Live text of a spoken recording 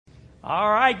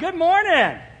All right, good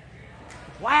morning.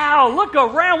 Wow, look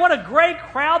around. What a great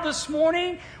crowd this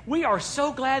morning. We are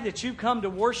so glad that you've come to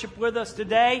worship with us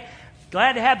today.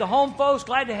 Glad to have the home folks,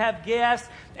 glad to have guests.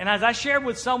 And as I shared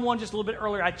with someone just a little bit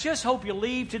earlier, I just hope you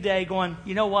leave today going,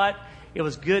 you know what? It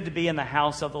was good to be in the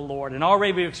house of the Lord. And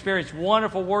already we've experienced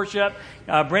wonderful worship.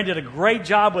 Brent did a great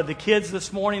job with the kids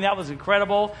this morning. That was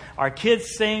incredible. Our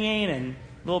kids singing and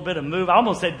a little bit of move. I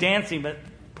almost said dancing, but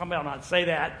probably I'll not say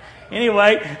that.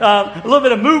 Anyway, a little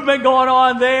bit of movement going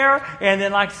on there. And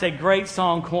then, like I say, great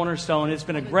song, Cornerstone. It's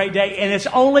been a great day. And it's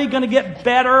only going to get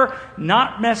better,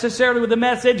 not necessarily with the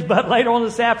message, but later on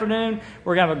this afternoon,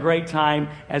 we're going to have a great time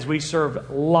as we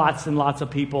serve lots and lots of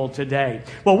people today.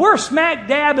 Well, we're smack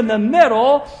dab in the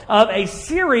middle of a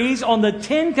series on the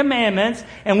Ten Commandments,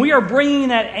 and we are bringing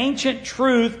that ancient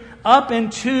truth up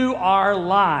into our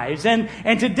lives. And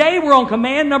today we're on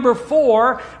command number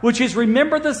 4, which is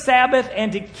remember the Sabbath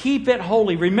and to keep it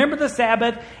holy. Remember the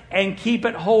Sabbath and keep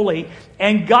it holy.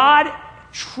 And God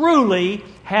truly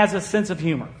has a sense of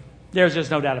humor. There's just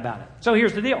no doubt about it. So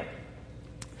here's the deal.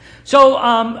 So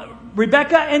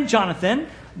Rebecca and Jonathan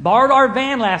borrowed our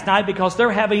van last night because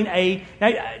they're having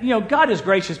God is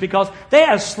gracious because they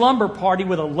had a slumber party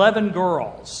with 11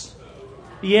 girls.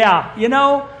 Yeah, you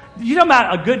know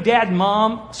about a good dad and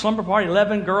mom, slumber party,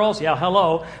 11 girls? Yeah,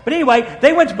 hello. But anyway,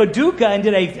 they went to Paducah and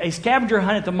did a scavenger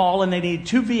hunt at the mall, and they needed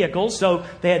 2 vehicles. So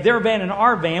they had their van and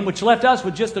our van, which left us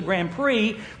with just the Grand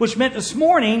Prix, which meant this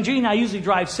morning, Gene and I usually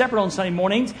drive separate on Sunday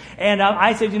mornings. And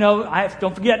I said,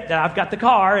 don't forget that I've got the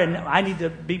car, and I need to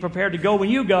be prepared to go when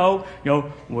you go.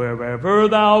 Wherever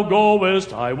thou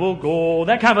goest, I will go.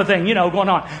 That kind of a thing, going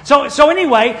on. So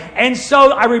anyway, and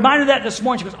so I reminded that this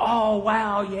morning. She goes, oh,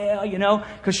 wow, yeah,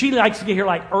 because she likes to get here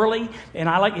like early, and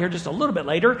I like to get here just a little bit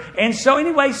later. And so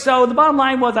anyway, so the bottom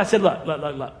line was, I said,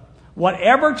 look.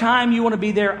 Whatever time you want to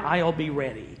be there, I'll be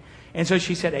ready. And so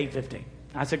she said 8:15.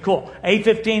 I said, cool.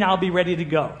 8:15, I'll be ready to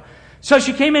go. So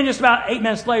she came in just about 8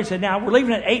 minutes later and said, now, we're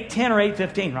leaving at 8:10 or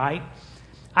 8:15, right?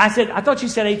 I said, I thought you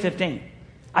said 8:15.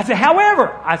 I said,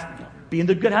 however, being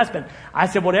the good husband, I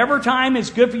said, whatever time is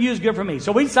good for you is good for me.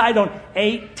 So we decided on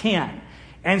 8:10.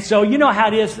 And so you know how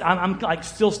it is. I'm like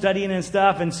still studying and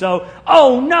stuff. And so,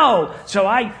 oh no. So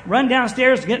I run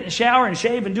downstairs to get in the shower and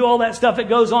shave and do all that stuff that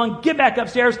goes on. Get back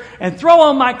upstairs and throw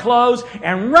on my clothes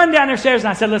and run down the stairs. And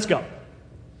I said, let's go.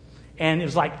 And it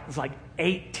was like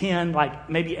 8:10, like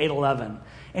maybe 8:11.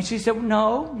 And she said,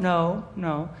 no.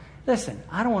 Listen,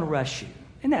 I don't want to rush you.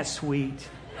 Isn't that sweet?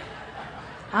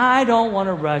 I don't want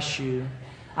to rush you.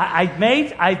 I've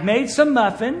made some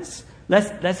muffins.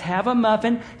 Let's have a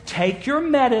muffin. Take your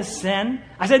medicine.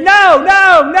 I said,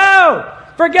 no.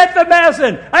 Forget the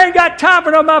medicine. I ain't got time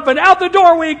for no muffin. Out the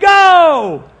door we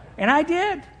go. And I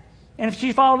did. And if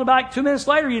she followed about 2 minutes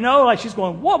later, like she's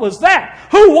going, what was that?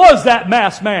 Who was that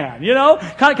masked man?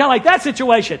 Kind of like that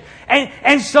situation.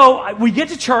 And so we get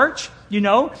to church,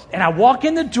 and I walk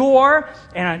in the door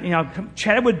and I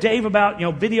chatted with Dave about,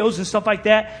 videos and stuff like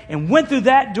that, and went through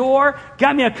that door,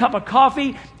 got me a cup of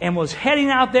coffee and was heading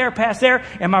out there past there.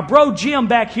 And my bro Jim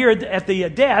back here at the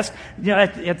desk,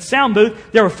 at the sound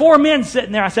booth, there were 4 men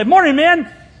sitting there. I said, morning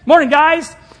men, morning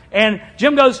guys. And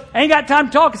Jim goes, I ain't got time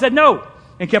to talk. I said, no.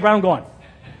 And kept right on going.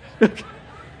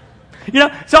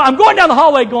 So I'm going down the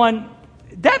hallway going,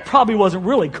 that probably wasn't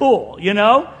really cool,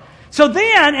 So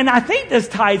then, and I think this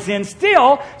ties in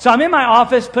still, so I'm in my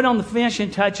office, putting on the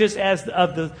finishing touches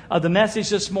of the message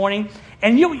this morning.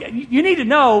 And you need to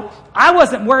know, I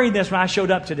wasn't wearing this when I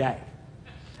showed up today.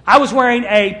 I was wearing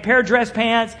a pair of dress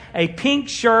pants, a pink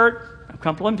shirt, I'm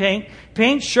comfortable in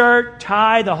pink shirt,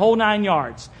 tie, the whole 9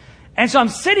 yards. And so I'm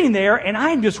sitting there, and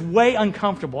I'm just way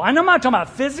uncomfortable. I'm not talking about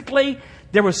physically.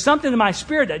 There was something in my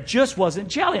spirit that just wasn't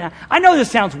gelling. I know this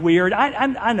sounds weird.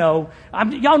 I know.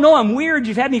 Y'all know I'm weird.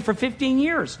 You've had me for 15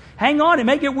 years. Hang on, it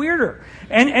may get weirder.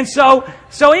 And so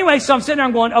anyway, so I'm sitting there,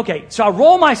 I'm going, okay. So I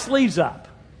roll my sleeves up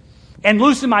and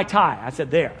loosen my tie. I said,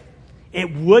 there.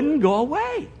 It wouldn't go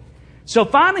away. So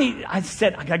finally, I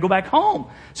said, I got to go back home.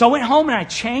 So I went home and I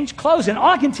changed clothes. And all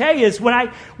I can tell you is when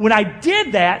I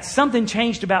did that, something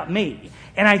changed about me.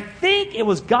 And I think it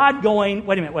was God going,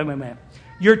 wait a minute.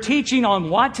 You're teaching on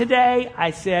what today?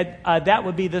 I said, that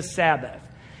would be the Sabbath.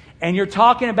 And you're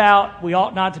talking about we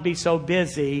ought not to be so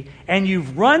busy. And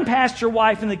you've run past your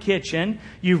wife in the kitchen.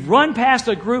 You've run past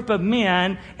a group of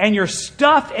men. And you're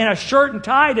stuffed in a shirt and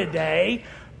tie today.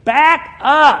 Back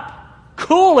up.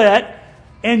 Cool it.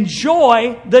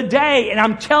 Enjoy the day. And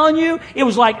I'm telling you, it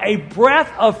was like a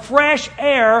breath of fresh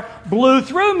air blew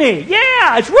through me.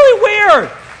 Yeah, it's really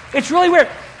weird. It's really weird.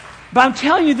 But I'm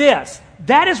telling you this.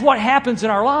 That is what happens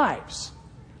in our lives.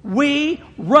 We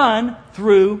run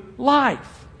through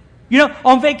life.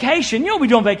 On vacation, we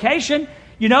do on vacation.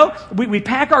 We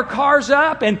pack our cars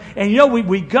up and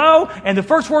we go, and the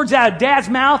first words out of Dad's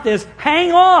mouth is,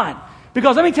 hang on.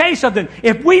 Because let me tell you something,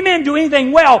 if we men do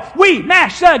anything well, we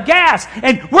mash the gas,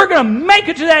 and we're going to make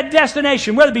it to that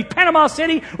destination, whether it be Panama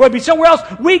City or it be somewhere else.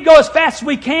 We go as fast as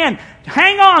we can.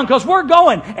 Hang on, because we're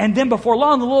going. And then before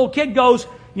long, the little kid goes,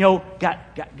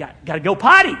 got to go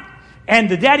potty. And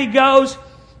the daddy goes,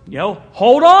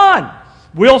 hold on.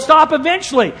 We'll stop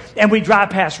eventually. And we drive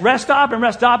past rest stop,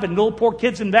 and little poor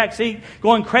kids in the back seat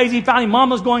going crazy. Finally,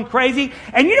 mama's going crazy.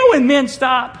 And when men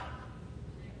stop?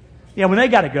 When they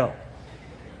got to go.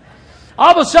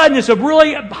 All of a sudden, it's a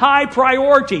really high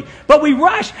priority. But we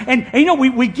rush. And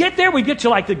we get there. We get to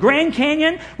like the Grand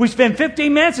Canyon. We spend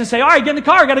 15 minutes and say, all right, get in the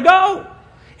car. Got to go.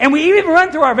 And we even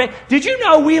run through our... Did you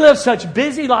know we live such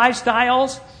busy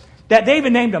lifestyles that they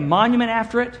even named a monument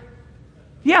after it?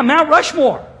 Yeah, Mount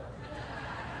Rushmore.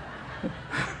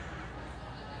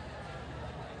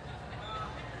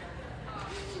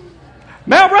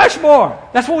 Mount Rushmore.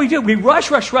 That's what we do. We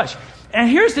rush. And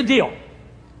here's the deal.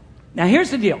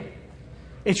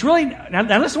 It's really... Now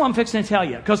listen to what I'm fixing to tell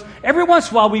you. Because every once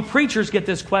in a while, we preachers get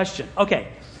this question. Okay.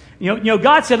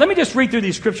 God said... Let me just read through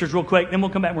these scriptures real quick. Then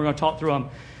we'll come back and we're going to talk through them.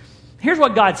 Here's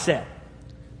what God said.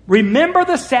 Remember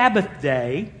the Sabbath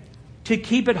day to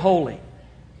keep it holy.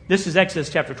 This is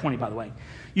Exodus chapter 20, by the way.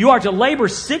 You are to labor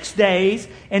 6 days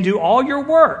and do all your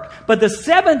work. But the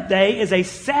seventh day is a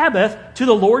Sabbath to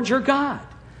the Lord your God.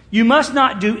 You must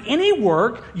not do any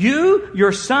work, you,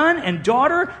 your son and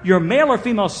daughter, your male or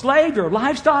female slave, your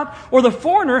livestock, or the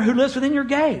foreigner who lives within your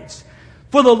gates.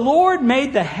 For the Lord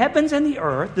made the heavens and the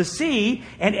earth, the sea,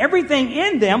 and everything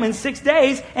in them in 6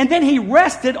 days, and then He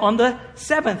rested on the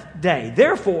seventh day.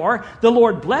 Therefore, the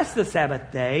Lord blessed the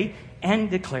Sabbath day and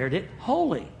declared it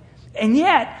holy. And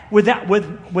yet, with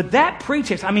that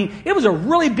pretext, it was a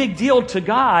really big deal to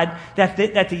God that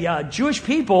the Jewish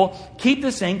people keep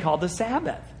this thing called the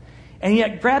Sabbath. And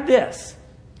yet, grab this.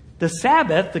 The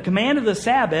Sabbath, the command of the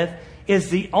Sabbath, is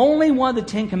the only one of the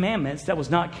 10 Commandments that was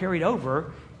not carried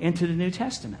over into the New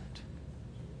Testament.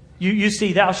 You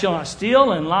see, thou shalt not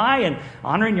steal and lie and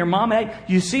honoring your mom.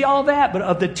 You see all that. But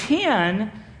of the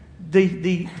 10,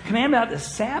 the commandment about the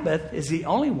Sabbath is the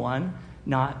only one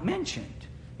not mentioned.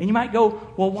 And you might go,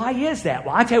 well, why is that?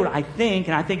 Well, I tell you what I think,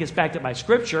 and I think it's backed up by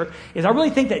Scripture, is I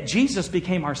really think that Jesus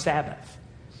became our Sabbath.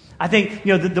 I think,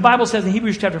 the Bible says in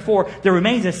Hebrews chapter 4, there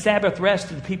remains a Sabbath rest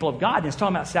to the people of God. And it's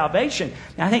talking about salvation.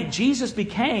 And I think Jesus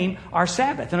became our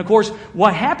Sabbath. And of course,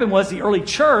 what happened was the early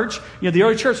church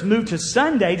moved to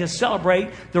Sunday to celebrate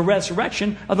the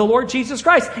resurrection of the Lord Jesus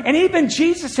Christ. And even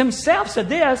Jesus Himself said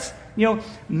this,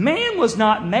 man was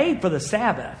not made for the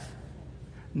Sabbath.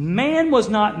 Man was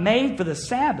not made for the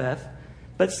Sabbath,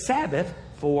 but Sabbath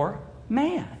for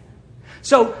man.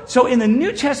 So in the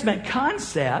New Testament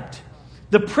concept,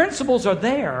 the principles are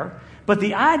there, but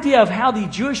the idea of how the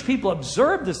Jewish people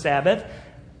observe the Sabbath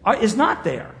is not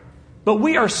there. But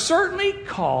we are certainly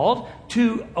called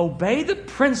to obey the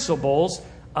principles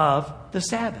of the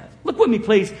Sabbath. Look with me,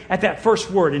 please, at that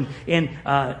first word in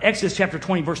Exodus chapter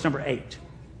 20, verse number 8.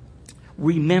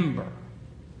 Remember.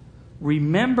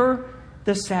 Remember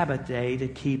the Sabbath day to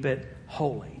keep it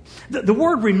holy. The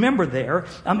word remember there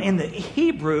in the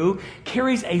Hebrew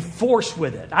carries a force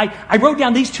with it. I wrote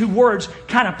down these two words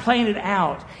kind of playing it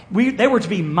out. They were to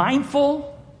be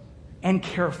mindful and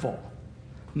careful.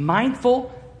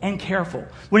 Mindful and careful.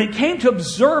 When it came to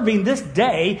observing this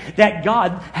day that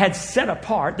God had set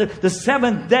apart, the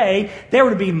seventh day, they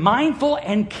were to be mindful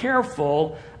and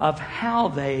careful of how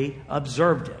they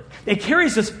observed it. It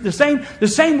carries the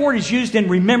same word is used in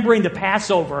remembering the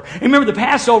Passover. And remember, the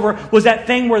Passover was that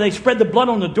thing where they spread the blood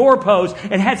on the doorpost,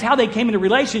 and that's how they came into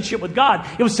relationship with God.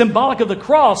 It was symbolic of the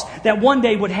cross that one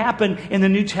day would happen in the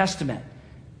New Testament.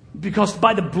 Because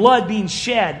by the blood being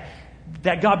shed,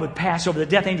 that God would pass over, the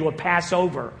death angel would pass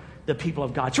over the people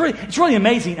of God. It's really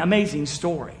amazing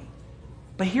story.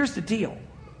 But here's the deal.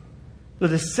 With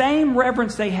the same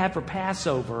reverence they had for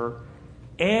Passover,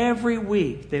 every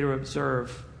week they would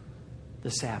observe the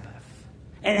Sabbath.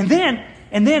 And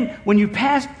then when you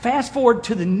fast forward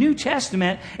to the New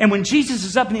Testament, and when Jesus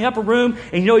is up in the upper room,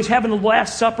 and he's having the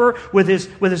Last Supper with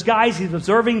his guys, he's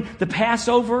observing the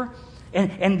Passover.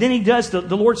 And then he does the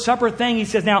Lord's Supper thing. He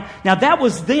says, now that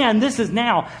was then, this is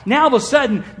now. Now all of a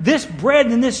sudden, this bread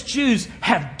and this juice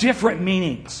have different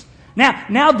meanings.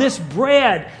 Now this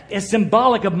bread is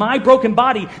symbolic of my broken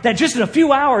body that just in a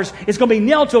few hours is going to be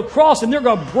nailed to a cross, and they're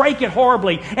going to break it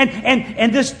horribly.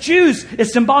 And this juice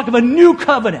is symbolic of a new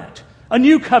covenant. A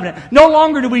new covenant. No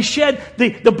longer do we shed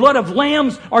the blood of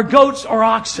lambs or goats or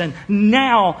oxen.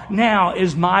 Now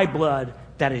is my blood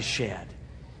that is shed.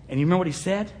 And you remember what he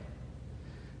said?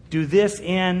 Do this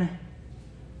in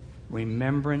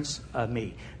remembrance of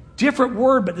me. Different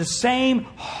word, but the same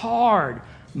hard,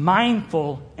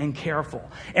 mindful, and careful.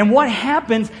 And what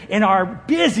happens in our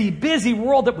busy, busy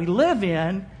world that we live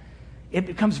in, it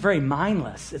becomes very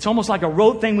mindless. It's almost like a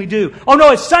rote thing we do. Oh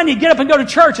no, it's Sunday, get up and go to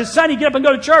church. It's Sunday, get up and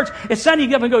go to church. It's Sunday,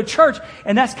 get up and go to church.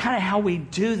 And that's kind of how we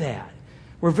do that.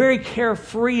 We're very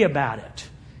carefree about it.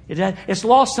 It's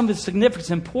lost some of its significance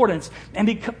and importance. And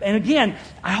again,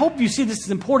 I hope you see this is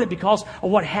important because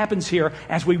of what happens here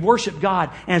as we worship God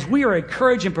and as we are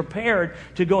encouraged and prepared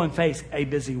to go and face a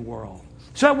busy world.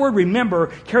 So that word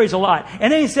remember carries a lot.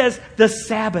 And then he says the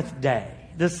Sabbath day.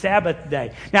 The Sabbath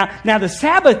day. Now the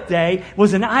Sabbath day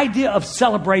was an idea of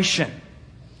celebration.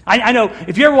 I know,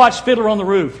 if you ever watched Fiddler on the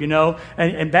Roof,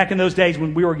 and back in those days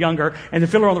when we were younger, and the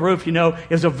Fiddler on the Roof, it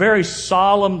was a very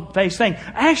solemn-faced thing.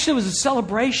 Actually, it was a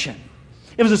celebration.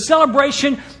 It was a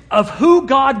celebration of who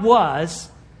God was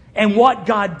and what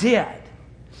God did.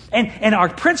 And our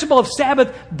principle of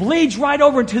Sabbath bleeds right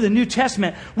over into the New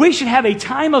Testament. We should have a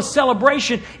time of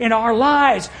celebration in our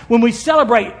lives when we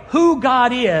celebrate who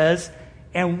God is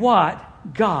and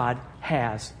what God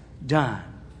has done.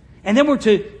 And then we're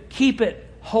to keep it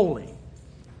holy.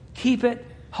 Keep it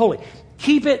holy.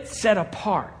 Keep it set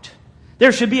apart.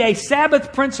 There should be a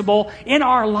Sabbath principle in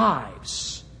our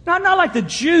lives. Not like the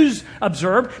Jews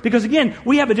observed, because again,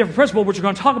 we have a different principle, which we're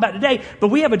going to talk about today, but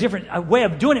we have a different way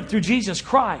of doing it through Jesus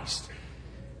Christ.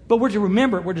 But we're to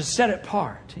remember it, we're to set it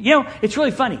apart. It's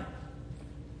really funny.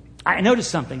 I noticed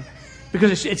something,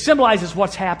 because it symbolizes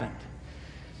what's happened.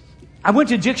 I went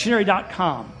to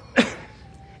dictionary.com,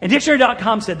 and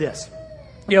dictionary.com said this.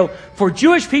 For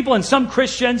Jewish people and some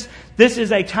Christians, this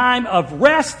is a time of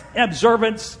rest and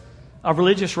observance of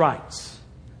religious rites.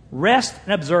 Rest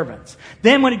and observance.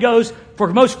 Then when it goes, for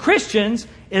most Christians,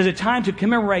 it is a time to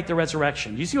commemorate the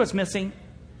resurrection. Do you see what's missing?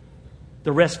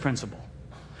 The rest principle.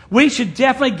 We should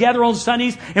definitely gather on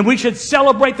Sundays and we should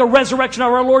celebrate the resurrection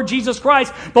of our Lord Jesus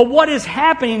Christ. But what is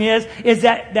happening is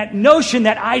that notion,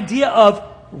 that idea of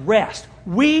rest.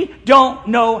 We don't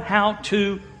know how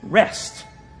to rest.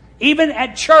 Even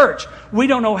at church, we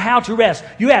don't know how to rest.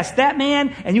 You ask that man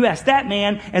and you ask that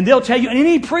man, and they'll tell you, and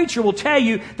any preacher will tell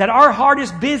you that our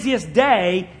hardest, busiest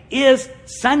day is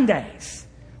Sundays.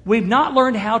 We've not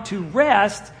learned how to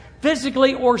rest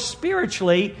physically or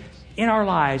spiritually in our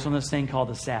lives on this thing called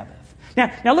the Sabbath.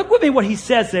 Now look with me what he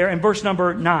says there in verse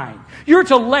number 9. You're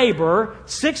to labor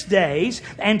 6 days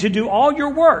and to do all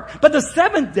your work. But the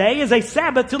seventh day is a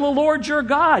Sabbath to the Lord your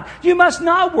God. You must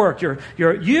not work. You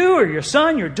or your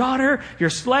son, your daughter, your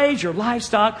slaves, your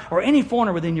livestock, or any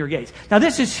foreigner within your gates. Now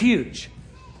this is huge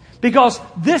because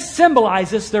this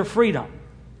symbolizes their freedom.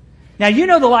 Now you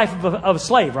know the life of a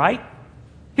slave, right?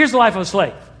 Here's the life of a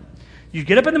slave. You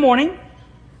get up in the morning.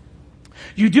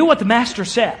 You do what the master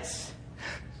says.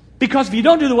 Because if you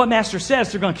don't do what master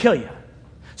says, they're going to kill you.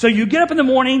 So you get up in the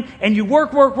morning and you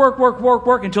work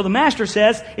until the master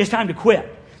says it's time to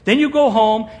quit. Then you go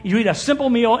home, you eat a simple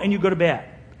meal, and you go to bed.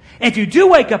 And if you do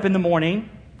wake up in the morning,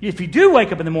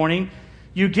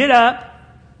 you get up,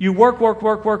 you work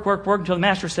until the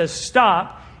master says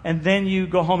stop, and then you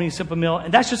go home and eat a simple meal.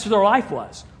 And that's just what their life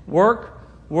was. Work.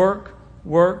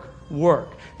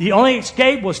 The only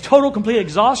escape was total, complete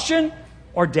exhaustion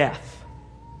or death.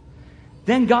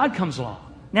 Then God comes along.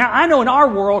 Now, I know in our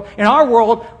world,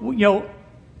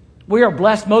 we are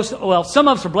blessed some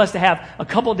of us are blessed to have a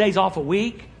couple of days off a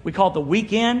week. We call it the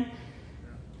weekend.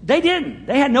 They didn't.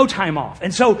 They had no time off.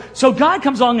 And so God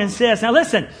comes along and says, now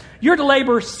listen, you're to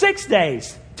labor 6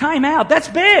 days. Time out. That's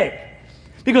big.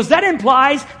 Because that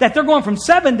implies that they're going from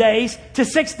 7 days to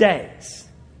 6 days.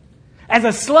 As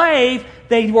a slave,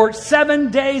 they worked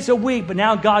 7 days a week. But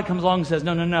now God comes along and says,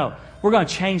 no. We're going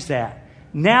to change that.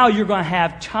 Now you're going to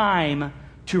have time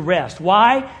to rest.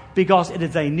 Why? Because it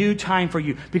is a new time for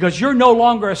you. Because you're no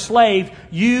longer a slave.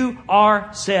 You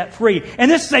are set free. And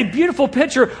this is a beautiful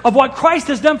picture of what Christ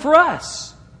has done for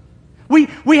us. We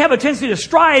have a tendency to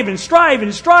strive.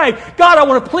 God, I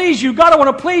want to please you. God, I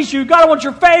want to please you. God, I want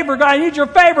your favor. God, I need your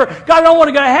favor. God, I don't want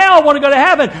to go to hell. I want to go to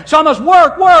heaven. So I must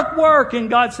work. And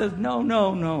God says,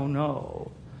 no.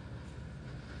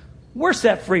 We're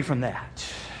set free from that.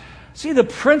 See, the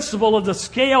principle of the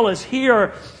scale is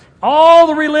here. All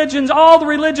the religions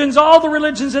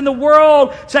in the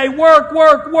world say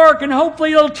work, and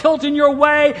hopefully it'll tilt in your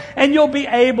way and you'll be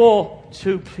able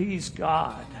to please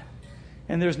God.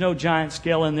 And there's no giant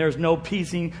scale and there's no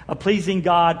pleasing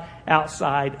God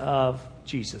outside of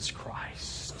Jesus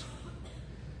Christ.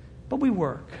 But we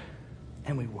work.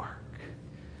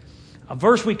 A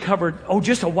verse we covered,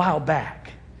 just a while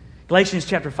back. Galatians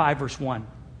chapter 5, verse 1.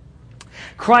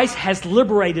 Christ has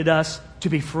liberated us to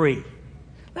be free.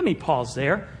 Let me pause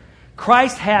there.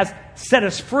 Christ has set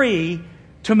us free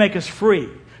to make us free.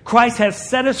 Christ has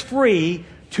set us free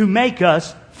to make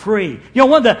us free. You know,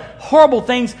 one of the horrible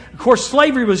things, of course,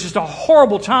 slavery was just a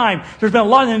horrible time. There's been a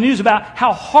lot in the news about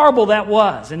how horrible that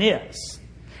was and is.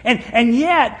 And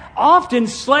yet, often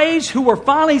slaves who were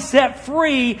finally set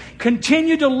free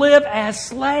continue to live as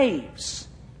slaves.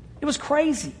 It was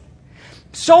crazy.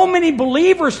 So many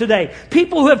believers today,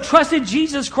 people who have trusted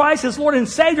Jesus Christ as Lord and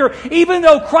Savior, even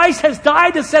though Christ has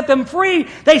died to set them free,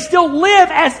 they still live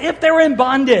as if they're in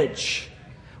bondage.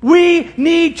 We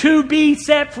need to be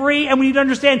set free, and we need to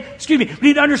understand,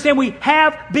 we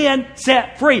have been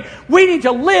set free. We need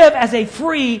to live as a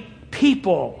free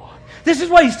people. This is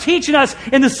what He's teaching us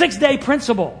in the 6-day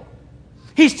principle.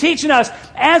 He's teaching us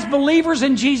as believers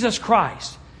in Jesus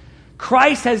Christ.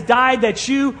 Christ has died that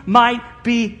you might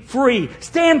be free.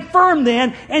 Stand firm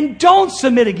then, and don't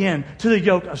submit again to the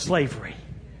yoke of slavery.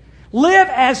 Live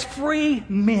as free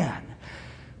men.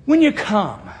 When you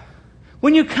come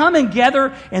and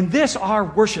gather in this, our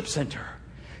worship center,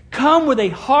 come with a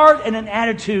heart and an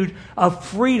attitude of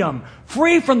freedom.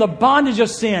 Free from the bondage of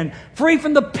sin. Free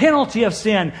from the penalty of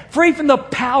sin. Free from the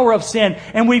power of sin.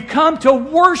 And we've come to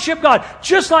worship God.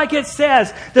 Just like it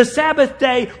says, the Sabbath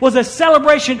day was a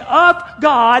celebration of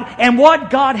God and what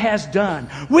God has done.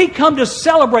 We come to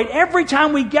celebrate. Every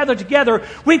time we gather together,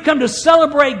 we come to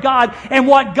celebrate God and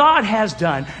what God has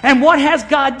done. And what has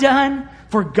God done?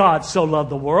 For God so loved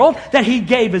the world that He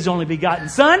gave His only begotten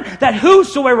Son, that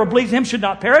whosoever believes in Him should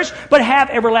not perish, but have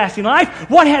everlasting life.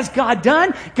 What has God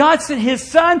done? God sent His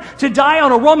Son to die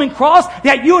on a Roman cross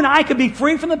that you and I could be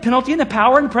free from the penalty and the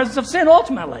power and the presence of sin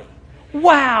ultimately.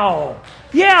 Wow.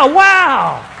 Yeah,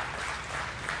 wow.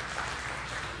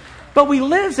 But we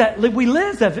live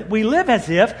as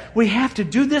if we have to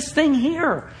do this thing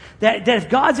here. That if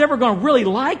God's ever going to really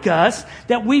like us,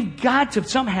 that we've got to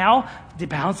somehow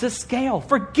balance the scale.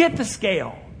 Forget the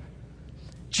scale.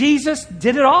 Jesus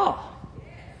did it all.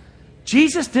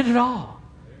 Jesus did it all.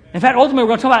 In fact, ultimately, we're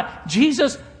going to talk about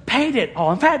Jesus paid it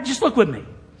all. In fact, just look with me.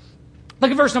 Look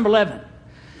at verse number 11.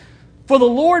 For the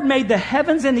Lord made the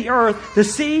heavens and the earth, the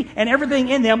sea, and everything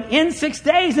in them in 6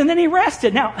 days, and then He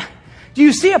rested. Now, do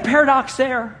you see a paradox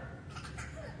there?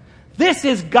 This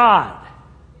is God.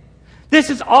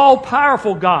 This is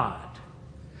all-powerful God.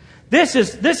 This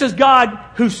is God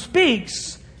who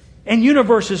speaks and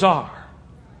universes are.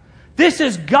 This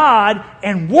is God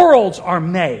and worlds are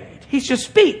made. He just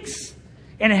speaks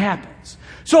and it happens.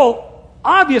 So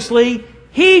obviously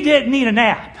He didn't need a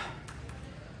nap.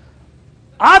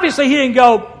 Obviously He didn't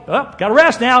go, oh, got to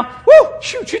rest now. Woo,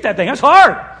 shoot that thing. That's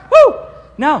hard. Woo.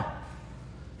 No.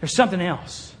 There's something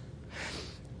else.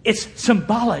 It's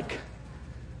symbolic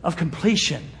of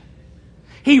completion.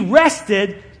 He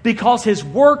rested because His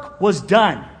work was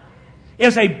done. It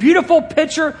was a beautiful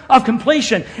picture of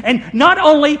completion. And not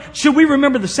only should we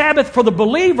remember the Sabbath for the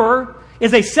believer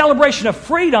is a celebration of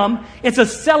freedom, it's a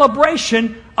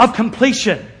celebration of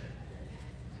completion.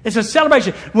 It's a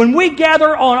celebration. When we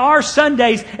gather on our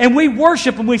Sundays and we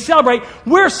worship and we celebrate,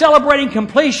 we're celebrating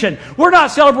completion. We're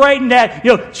not celebrating that,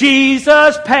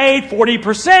 Jesus paid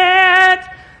 40%.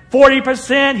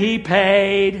 40% He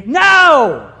paid.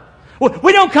 No!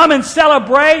 We don't come and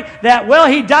celebrate that,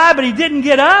 He died, but He didn't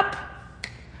get up.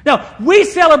 No, we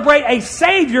celebrate a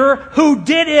Savior who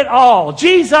did it all.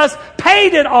 Jesus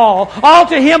paid it all. All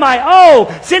to Him I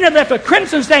owe. Sin had left a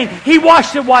crimson stain. He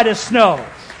washed it white as snow.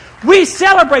 We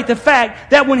celebrate the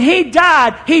fact that when He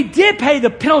died, He did pay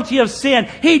the penalty of sin.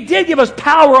 He did give us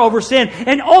power over sin.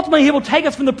 And ultimately, He will take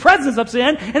us from the presence of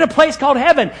sin in a place called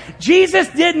heaven. Jesus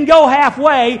didn't go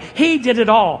halfway. He did it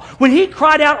all. When He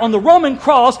cried out on the Roman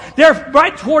cross, there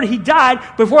right before He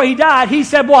died, He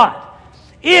said what?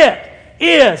 It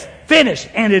is finished.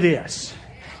 And it is.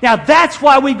 Now, that's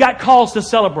why we've got calls to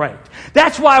celebrate.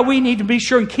 That's why we need to be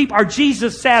sure and keep our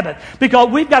Jesus Sabbath. Because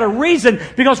we've got a reason,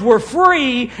 because we're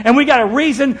free, and we've got a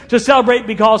reason to celebrate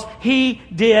because He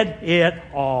did it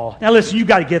all. Now listen, you've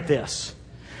got to get this.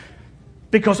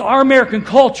 Because our American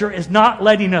culture is not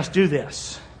letting us do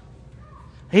this.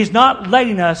 He's not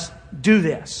letting us do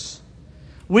this.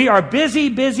 We are busy,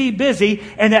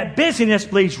 and that busyness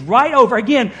bleeds right over.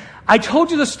 Again, I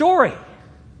told you the story.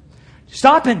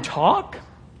 Stop and talk.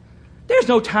 There's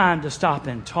no time to stop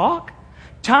and talk.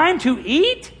 Time to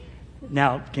eat.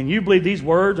 Now, can you believe these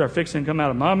words are fixing to come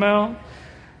out of my mouth?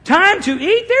 Time to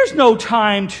eat. There's no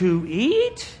time to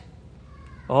eat.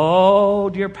 Oh,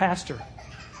 dear pastor,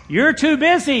 you're too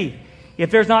busy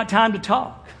if there's not time to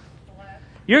talk.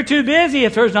 You're too busy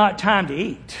if there's not time to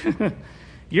eat.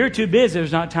 you're too busy.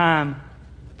 There's not time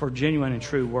for genuine and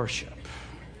true worship.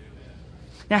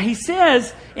 Now he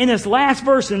says in this last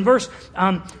verse, the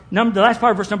last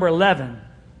part of verse number 11,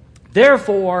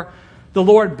 therefore the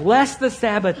Lord blessed the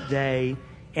Sabbath day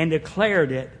and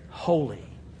declared it holy.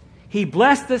 He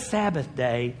blessed the Sabbath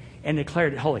day and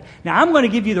declared it holy. Now I'm going to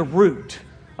give you the root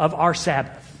of our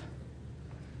Sabbath.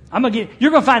 You're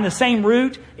going to find the same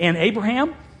root in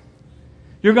Abraham.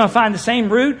 You're going to find the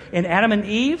same root in Adam and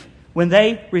Eve when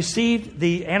they received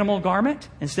the animal garment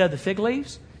instead of the fig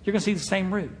leaves. You're going to see the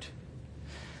same root.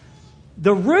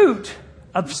 The root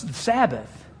of the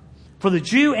Sabbath for the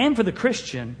Jew and for the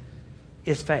Christian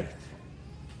is faith.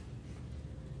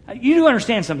 You do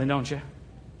understand something, don't you?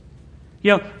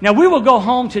 Now we will go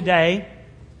home today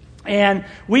and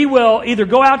we will either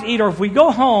go out to eat, or if we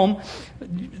go home,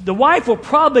 the wife will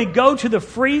probably go to the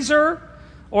freezer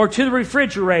or to the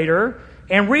refrigerator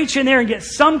and reach in there and get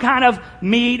some kind of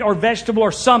meat or vegetable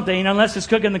or something, unless it's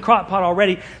cooking in the crock pot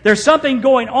already. There's something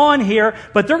going on here,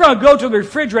 but they're going to go to the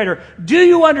refrigerator. Do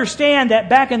you understand that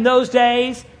back in those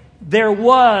days, there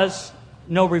was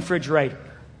no refrigerator?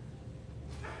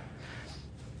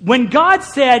 When God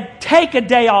said, take a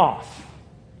day off,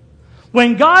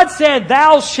 when God said,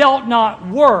 thou shalt not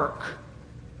work,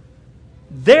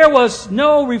 there was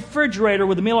no refrigerator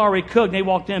with the meal already cooked, and they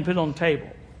walked in and put it on the table.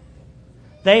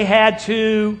 They had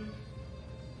to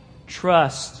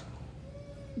trust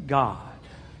God.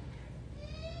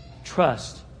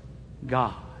 Trust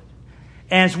God.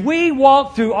 As we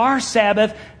walk through our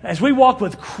Sabbath, as we walk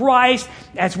with Christ,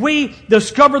 as we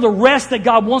discover the rest that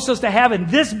God wants us to have in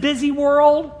this busy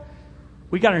world,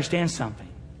 we got to understand something.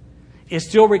 It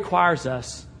still requires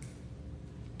us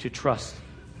to trust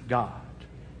God.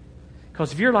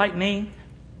 Because if you're like me,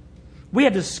 we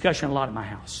have this discussion a lot at my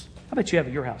house. I bet you have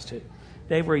at your house too.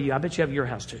 Dave, where are you? I bet you have at your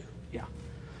house too. Yeah.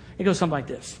 It goes something like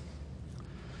this.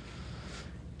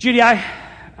 Judy, I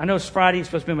know it's Friday, it's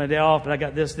supposed to be my day off, but I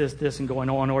got this, and going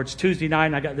on. Or it's Tuesday night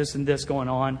and I got this and this going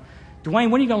on.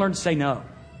 Dwayne, when are you going to learn to say no?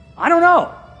 I don't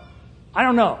know.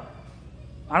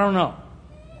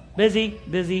 Busy.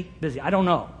 I don't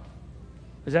know.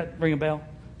 Does that ring a bell?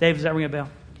 Dave, does that ring a bell?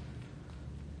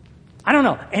 I don't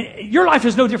know. And your life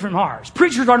is no different from ours.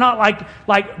 Preachers are not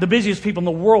like the busiest people in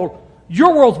the world.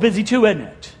 Your world's busy too, isn't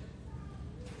it?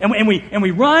 And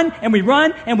we run, and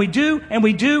we do.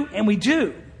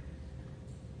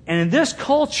 And in this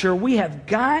culture, we have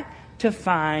got to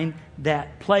find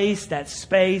that place, that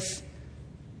space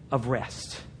of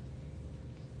rest.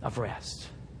 Of rest.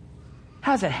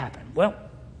 How does that happen? Well,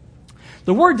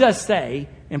 the Word does say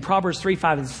in Proverbs 3,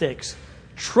 5, and 6,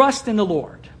 trust in the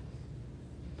Lord.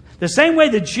 The same way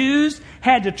the Jews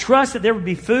had to trust that there would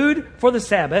be food for the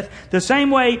Sabbath, the same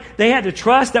way they had to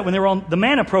trust that when they were on the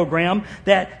manna program,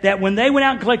 that when they went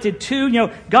out and collected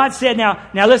God said, now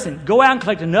listen, go out and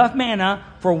collect enough manna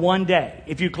for one day.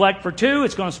 If you collect for two,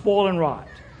 it's going to spoil and rot.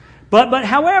 But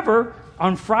however,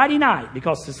 on Friday night,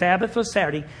 because the Sabbath was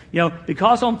Saturday,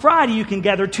 because on Friday you can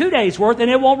gather 2 days worth and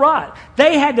it won't rot.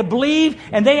 They had to believe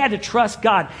and they had to trust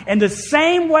God. And the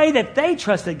same way that they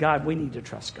trusted God, we need to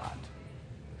trust God.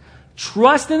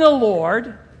 Trust in the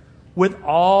Lord with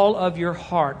all of your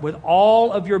heart, with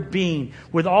all of your being,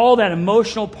 with all that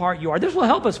emotional part you are. This will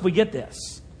help us if we get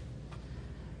this.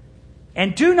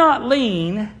 And do not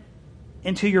lean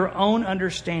into your own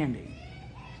understanding.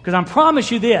 Because I promise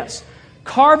you this,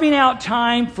 carving out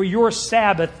time for your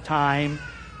Sabbath time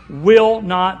will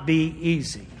not be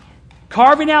easy.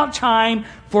 Carving out time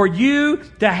for you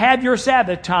to have your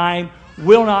Sabbath time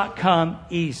will not come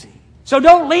easy. So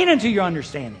don't lean into your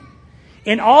understanding.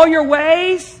 In all your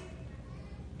ways,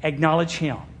 acknowledge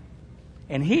Him,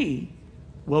 and He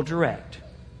will direct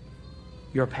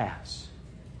your paths.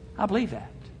 I believe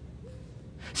that.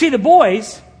 See, the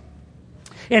boys,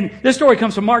 and this story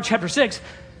comes from Mark chapter 6,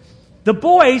 the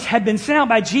boys had been sent out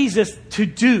by Jesus to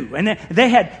do, and they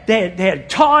had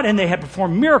taught and they had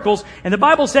performed miracles. And the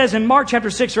Bible says in Mark chapter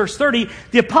 6, verse 30,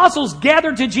 the apostles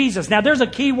gathered to Jesus. Now there's a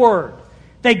key word.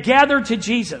 They gathered to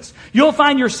Jesus. You'll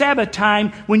find your Sabbath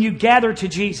time when you gather to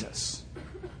Jesus.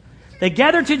 They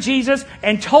gathered to Jesus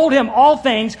and told Him all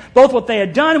things, both what they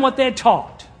had done and what they had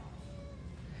taught.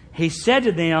 He said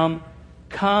to them,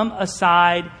 come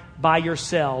aside by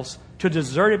yourselves to a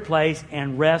deserted place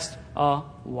and rest a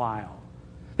while.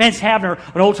 Vance Havner,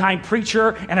 an old-time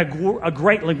preacher and a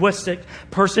great linguistic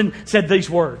person, said these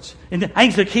words. And I think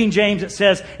it's the King James, it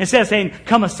says, instead of saying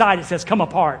come aside, it says come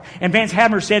apart. And Vance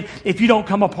Havner said, if you don't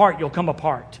come apart, you'll come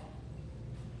apart.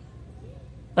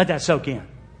 Let that soak in.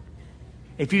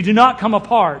 If you do not come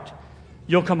apart,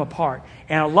 you'll come apart.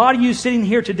 And a lot of you sitting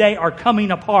here today are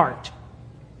coming apart.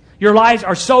 Your lives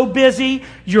are so busy.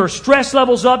 Your stress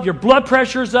level's up. Your blood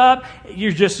pressure's up.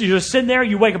 You're just sitting there.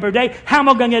 You wake up every day. How am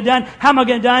I going to get it done? How am I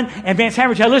going to get it done? And Vance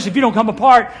Hammer said, listen, if you don't come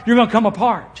apart, you're going to come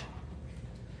apart.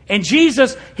 And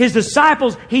Jesus, his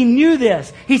disciples, he knew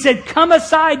this. He said, come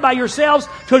aside by yourselves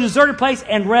to a deserted place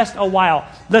and rest a while.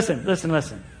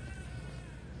 Listen.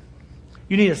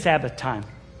 You need a Sabbath time.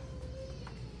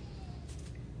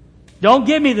 Don't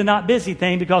give me the not busy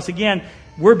thing because, again,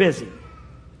 we're busy.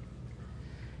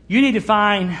 You need to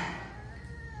find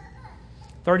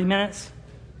 30 minutes.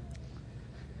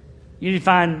 You need to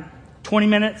find 20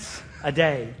 minutes a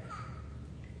day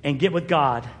and get with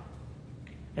God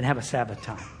and have a Sabbath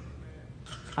time.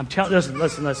 I'm telling,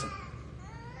 listen.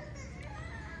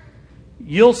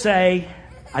 You'll say,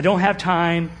 I don't have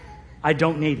time. I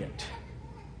don't need it.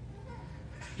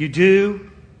 You do,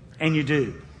 and you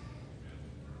do.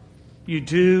 You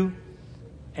do,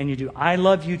 and you do. I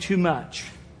love you too much.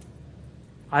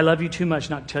 I love you too much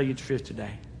not to tell you the truth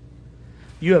today.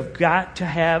 You have got to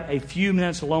have a few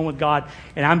minutes alone with God.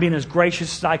 And I'm being as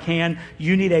gracious as I can.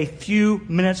 You need a few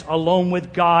minutes alone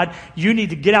with God. You need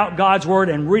to get out God's Word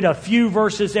and read a few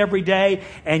verses every day.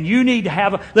 And you need to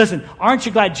have listen, aren't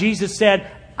you glad Jesus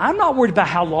said, I'm not worried about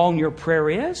how long your prayer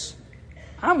is.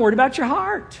 I'm worried about your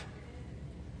heart.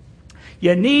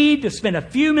 You need to spend a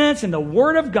few minutes in the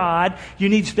Word of God. You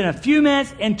need to spend a few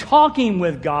minutes in talking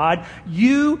with God.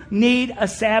 You need a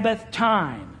Sabbath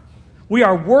time. We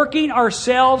are working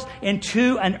ourselves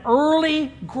into an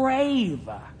early grave.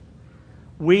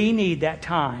 We need that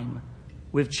time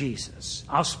with Jesus.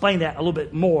 I'll explain that a little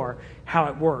bit more, how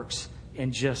it works,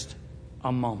 in just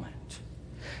a moment.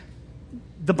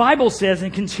 The Bible says,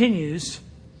 and continues,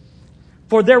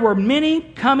 for there were many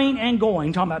coming and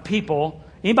going, talking about people.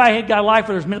 Anybody got a life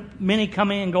where there's many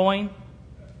coming and going?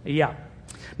 Yeah.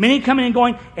 Many coming and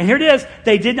going. And here it is.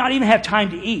 They did not even have time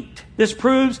to eat. This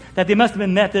proves that they must have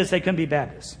been Methodists. They couldn't be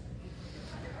Baptists.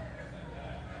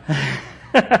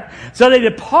 So they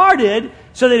departed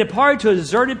to a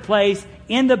deserted place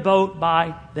in the boat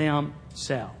by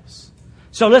themselves.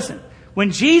 So listen. When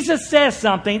Jesus says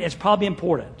something, it's probably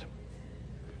important.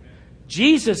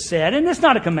 Jesus said, and it's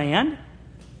not a command,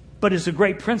 but it's a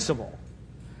great principle.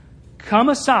 Come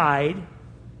aside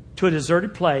to a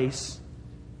deserted place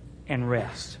and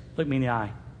rest. Look me in the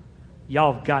eye.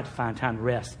 Y'all have got to find time to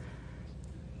rest.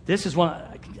 This is one,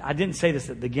 I didn't say this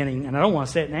at the beginning, and I don't want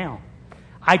to say it now.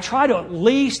 I try to at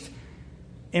least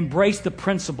embrace the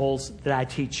principles that I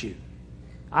teach you.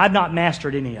 I've not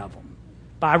mastered any of them.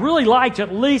 But I really like to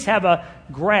at least have a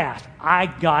grasp. I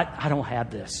don't have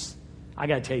this. I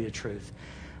got to tell you the truth.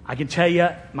 I can tell you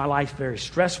my life's very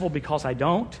stressful because I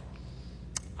don't.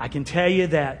 I can tell you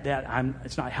that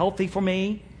it's not healthy for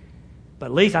me. But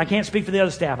at least I can't speak for the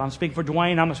other staff. I'm speaking for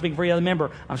Dwayne. I'm speaking for the other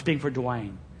member. I'm speaking for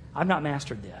Dwayne. I've not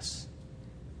mastered this.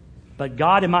 But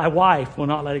God and my wife will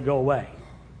not let it go away.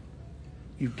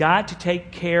 You've got to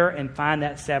take care and find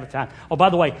that Sabbath time. Oh,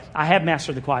 by the way, I have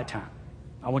mastered the quiet time.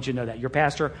 I want you to know that. Your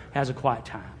pastor has a quiet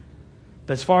time.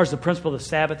 But as far as the principle of the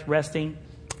Sabbath, resting,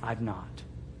 I've not.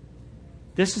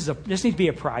 This needs to be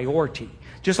a priority.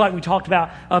 Just like we talked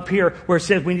about up here where it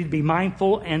says we need to be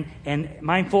mindful and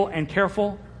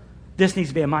careful. This needs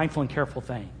to be a mindful and careful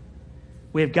thing.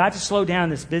 We have got to slow down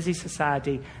this busy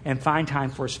society and find time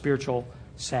for a spiritual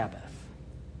Sabbath.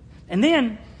 And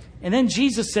then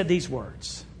Jesus said these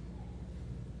words.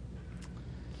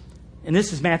 And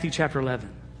this is Matthew chapter 11.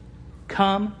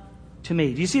 Come to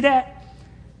me. Do you see that?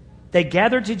 They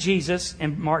gathered to Jesus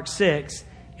in Mark 6,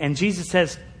 and Jesus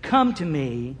says, come to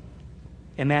me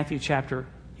in Matthew chapter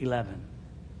 11.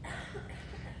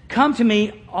 Come to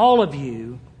me, all of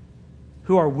you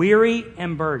who are weary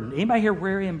and burdened. Anybody here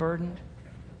weary and burdened?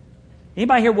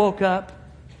 Anybody here woke up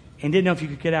and didn't know if you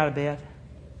could get out of bed?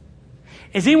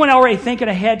 Is anyone already thinking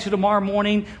ahead to tomorrow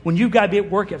morning when you've got to be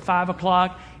at work at 5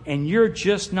 o'clock and you're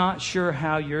just not sure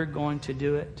how you're going to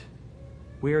do it?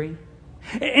 Weary?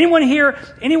 Anyone here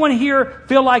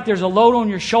feel like there's a load on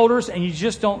your shoulders and you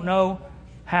just don't know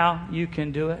how you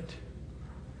can do it?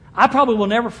 I probably will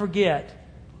never forget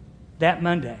that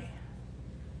Monday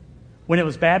when it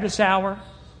was Baptist hour,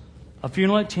 a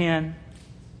funeral at 10,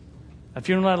 a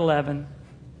funeral at 11,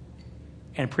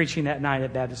 and preaching that night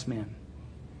at Baptist Men.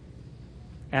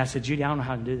 And I said, Judy, I don't know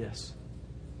how to do this.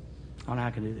 I don't know how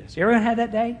I can do this. You ever had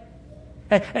that day?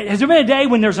 Has there been a day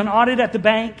when there's an audit at the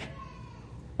bank?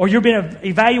 Or you're being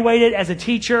evaluated as a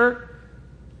teacher?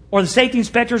 Or the safety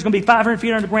inspector is going to be 500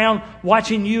 feet underground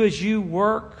watching you as you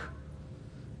work?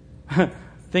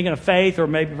 Thinking of Faith or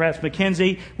maybe perhaps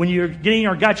Mackenzie, when you're getting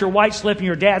or got your white slip and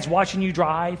your dad's watching you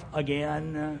drive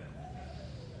again.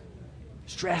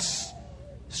 Stress.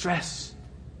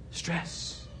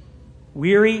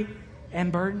 weary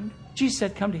and burdened? Jesus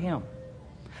said, come to Him.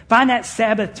 Find that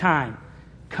Sabbath time.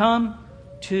 Come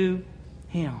to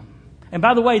Him. And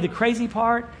by the way, the crazy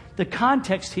part, the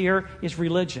context here is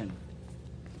religion.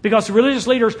 Because the religious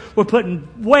leaders were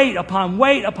putting weight upon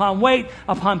weight upon weight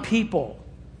upon people.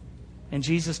 And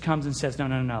Jesus comes and says,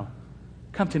 no.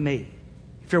 Come to me.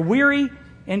 If you're weary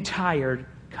and tired,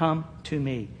 come to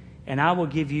me, and I will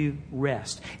give you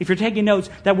rest. If you're taking notes,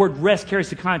 that word rest carries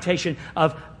the connotation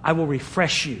of I will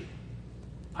refresh you.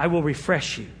 I will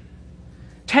refresh you.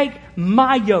 Take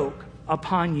my yoke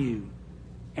upon you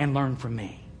and learn from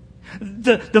me.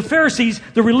 The Pharisees,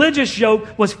 the religious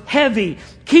yoke was heavy.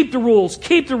 Keep the rules,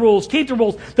 keep the rules, keep the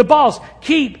rules. The boss,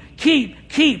 keep.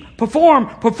 Perform.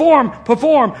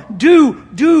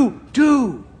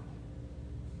 Do.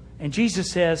 And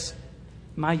Jesus says,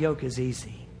 my yoke is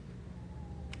easy.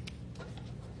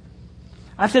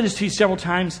 I've said this to you several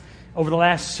times over the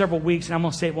last several weeks, and I'm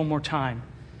going to say it one more time.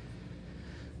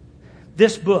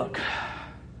 This book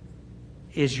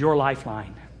is your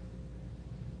lifeline.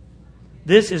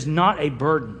 This is not a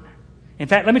burden. In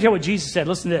fact, let me tell you what Jesus said.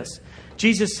 Listen to this.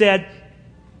 Jesus said,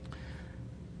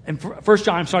 in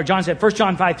John said, 1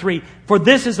 John 5:3, for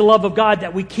this is the love of God,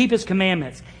 that we keep His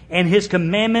commandments, and His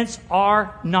commandments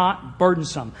are not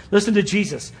burdensome. Listen to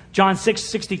Jesus, John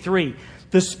 6:63.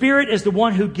 The Spirit is the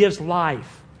one who gives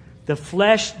life. The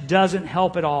flesh doesn't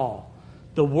help at all.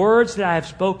 The words that I have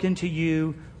spoken to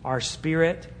you are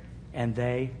spirit, and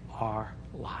they are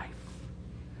life.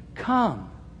 Come.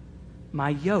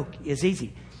 My yoke is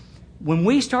easy. When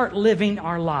we start living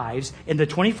our lives in the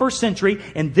 21st century,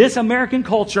 in this American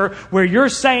culture, where you're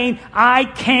saying, I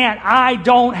can't, I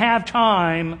don't have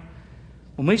time.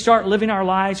 When we start living our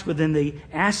lives within the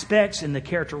aspects and the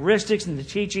characteristics and the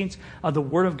teachings of the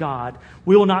Word of God,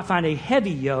 we will not find a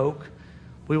heavy yoke.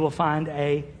 We will find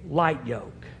a light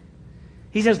yoke.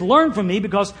 He says, learn from me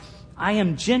because I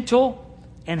am gentle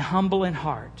and humble in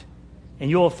heart, and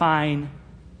you will find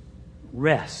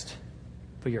rest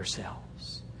for yourselves.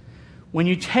 When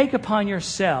you take upon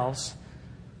yourselves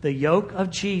the yoke of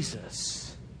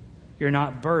Jesus, you're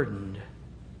not burdened,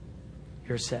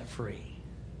 you're set free.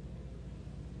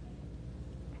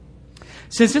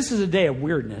 Since this is a day of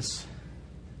weirdness,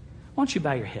 why don't you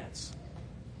bow your heads?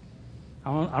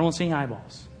 I don't want to see any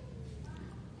eyeballs.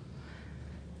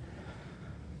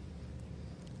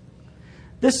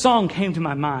 This song came to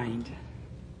my mind.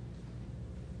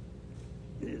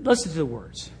 Listen to the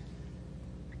words.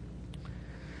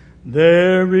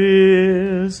 There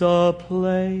is a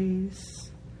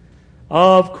place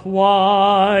of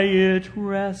quiet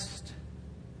rest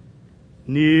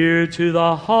near to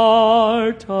the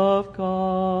heart of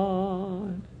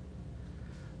God,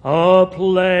 a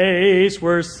place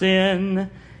where sin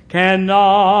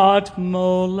cannot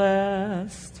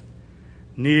molest,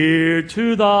 near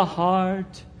to the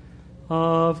heart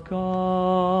of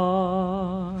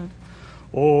God.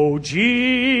 O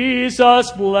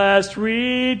Jesus, blessed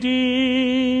Redeemer,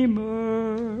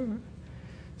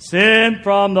 sent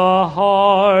from the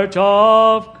heart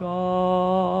of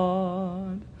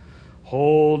God,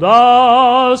 hold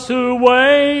us who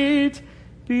wait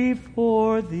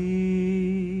before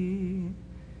Thee,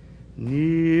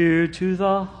 near to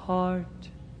the heart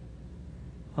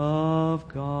of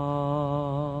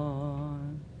God.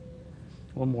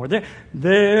 One more.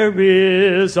 There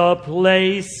is a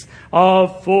place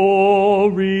of full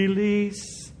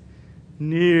release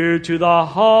near to the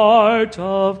heart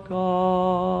of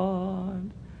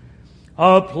God,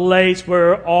 a place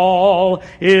where all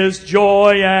is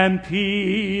joy and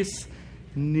peace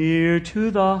near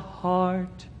to the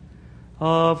heart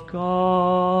of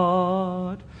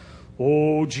God.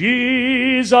 O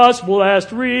Jesus,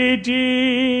 blessed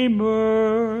Redeemer,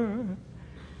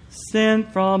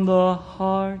 sent from the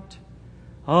heart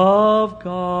of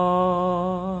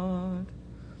God,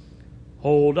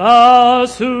 hold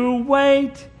us who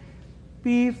wait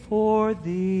before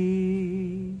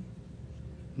Thee,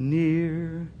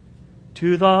 near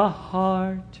to the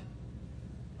heart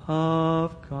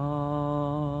of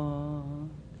God.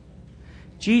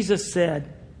 Jesus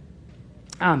said,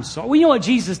 I'm sorry. Well, you know what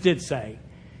Jesus did say?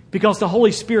 Because the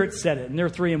Holy Spirit said it, and they're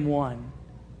 3 in 1.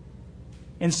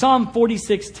 In Psalm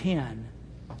 46:10,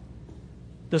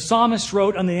 the psalmist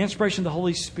wrote under the inspiration of the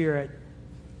Holy Spirit,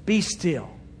 be still.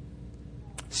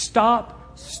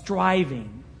 Stop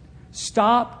striving.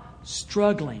 Stop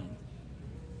struggling.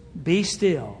 Be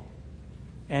still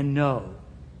and know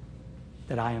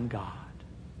that I am God.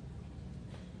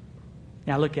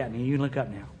 Now look at me. You can look up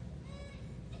now.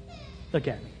 Look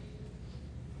at me.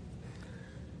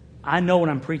 I know what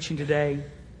I'm preaching today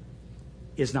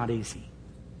is not easy.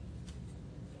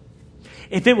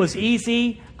 If it was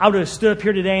easy, I would have stood up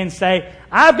here today and say,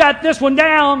 I've got this one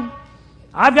down.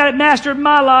 I've got it mastered in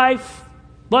my life.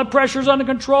 Blood pressure's under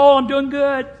control. I'm doing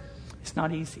good. It's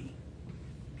not easy.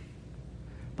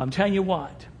 But I'm telling you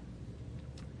what.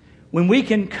 When we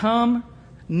can come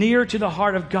near to the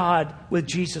heart of God with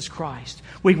Jesus Christ,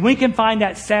 when we can find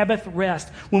that Sabbath rest,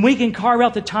 when we can carve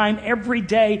out the time every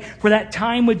day for that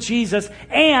time with Jesus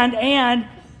and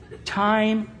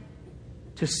time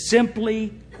to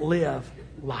simply live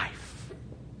life.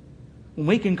 When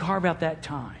we can carve out that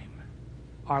time,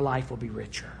 our life will be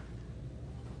richer.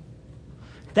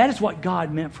 That is what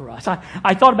God meant for us.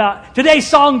 I thought about today's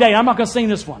song day. I'm not going to sing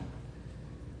this one.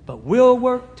 But we'll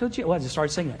work till Jesus... Well, I just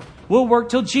started singing it. We'll work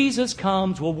till Jesus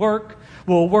comes. We'll work.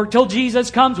 We'll work till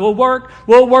Jesus comes. We'll work.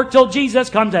 We'll work till Jesus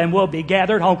comes and we'll be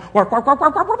gathered home. Work, work, work,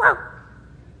 work, work, work, work.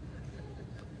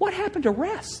 What happened to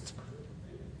rest?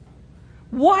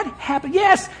 What happened?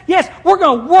 Yes, we're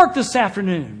going to work this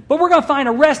afternoon. But we're going to find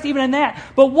a rest even in that.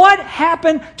 But what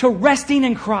happened to resting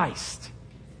in Christ?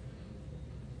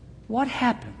 What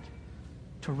happened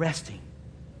to resting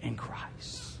in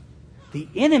Christ? The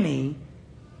enemy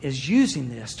is using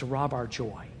this to rob our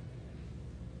joy.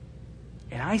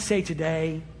 And I say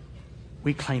today,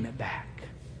 we claim it back.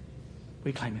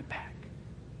 We claim it back.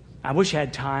 I wish I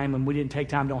had time, and we didn't take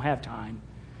time, don't have time.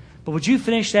 But would you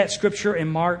finish that scripture in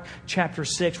Mark chapter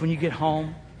 6 when you get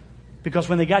home? Because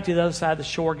when they got to the other side of the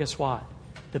shore, guess what?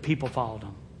 The people followed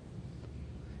them.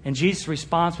 And Jesus'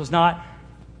 response was not,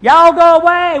 y'all go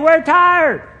away, we're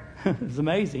tired. It's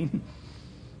amazing.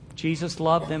 Jesus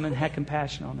loved them and had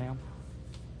compassion on them.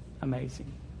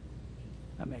 Amazing.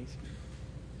 Amazing.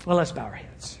 Well, let's bow our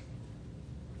heads.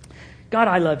 God,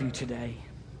 I love you today.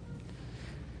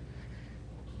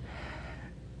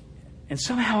 And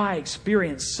somehow I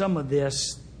experienced some of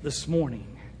this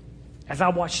morning as I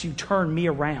watched you turn me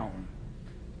around.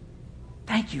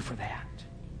 Thank you for that.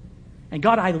 And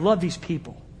God, I love these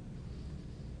people.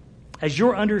 As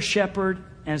your under shepherd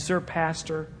and as their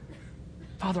pastor,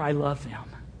 Father, I love them.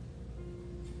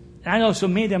 And I know so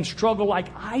many of them struggle like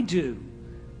I do.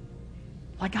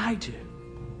 Like I do.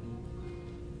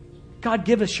 God,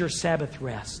 give us your Sabbath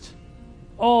rest.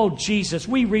 Oh, Jesus,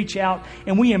 we reach out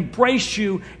and we embrace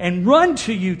you and run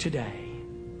to you today.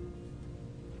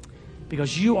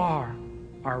 Because you are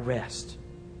our rest.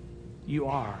 You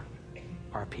are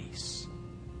our peace.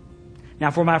 Now,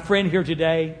 for my friend here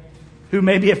today, who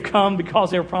maybe have come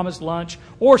because they were promised lunch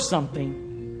or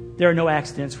something, there are no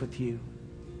accidents with you.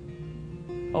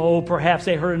 Oh, perhaps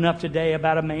they heard enough today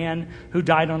about a man who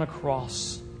died on a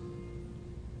cross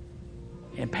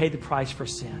and paid the price for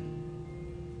sin.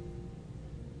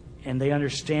 And they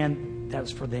understand that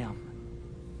was for them.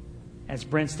 As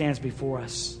Brent stands before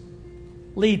us,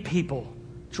 lead people,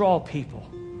 draw people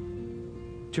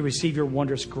to receive your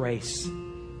wondrous grace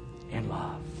and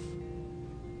love.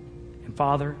 And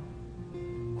Father,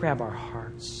 grab our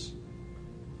hearts.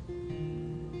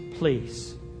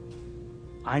 Please,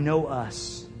 I know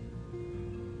us.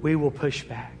 We will push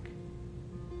back.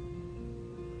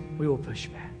 We will push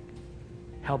back.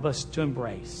 Help us to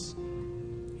embrace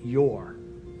your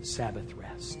Sabbath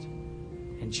rest.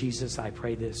 And Jesus, I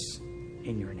pray this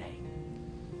in your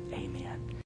name. Amen.